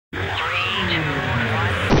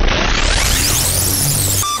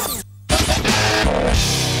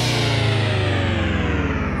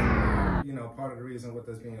Part of the reason with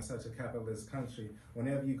us being such a capitalist country,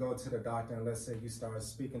 whenever you go to the doctor and let's say you start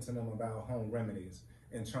speaking to them about home remedies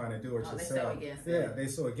and trying to do it yourself, they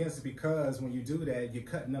so against it because when you do that, you're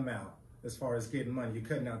cutting them out. As far as getting money, you're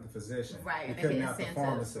cutting out the physician, you're cutting out the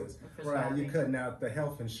pharmacist, you're cutting out the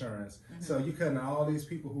health insurance. So you're cutting out all these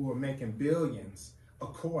people who are making billions a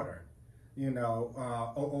quarter,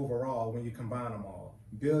 overall when you combine them all.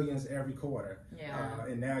 Billions every quarter,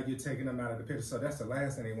 and now you're taking them out of the picture. So that's the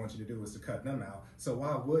last thing they want you to do is to cut them out. So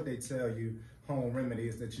why would they tell you home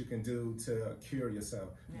remedies that you can do to cure yourself?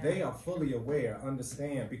 They are fully aware,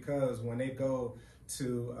 understand, because when they go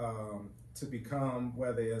to become,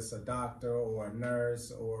 whether it's a doctor or a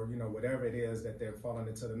nurse or whatever it is that they're falling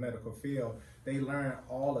into the medical field, they learn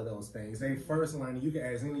all of those things. They first learn, you can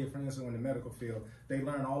ask any of your friends who are in the medical field, they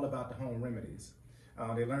learn all about the home remedies.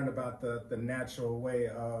 They learn about the natural way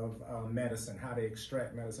of medicine, how they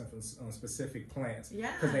extract medicine from specific plants.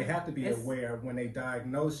 Because they have to be aware when they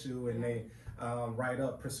diagnose you and they write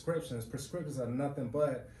up prescriptions. Prescriptions are nothing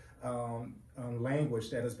but language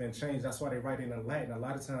that has been changed. That's why they write it in Latin. A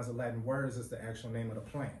lot of times the Latin words is the actual name of the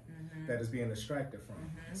plant that is being extracted from.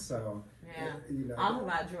 So, all of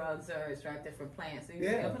our drugs are extracted from plants. So you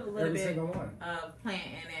put a little bit of plant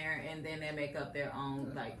in there, and then they make up their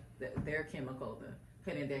own, like their chemical to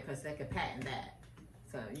put in there because they could patent that.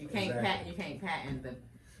 So you can't patent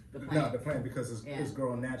the plant. No, the plant because it's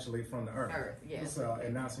growing naturally from the earth. So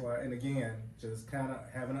and that's why. And again, just kind of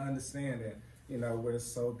having to understand that we're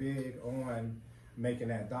so big on making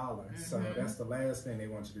that dollar. So that's the last thing they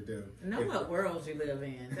want you to do. Know what world you live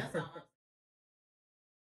in. That's all.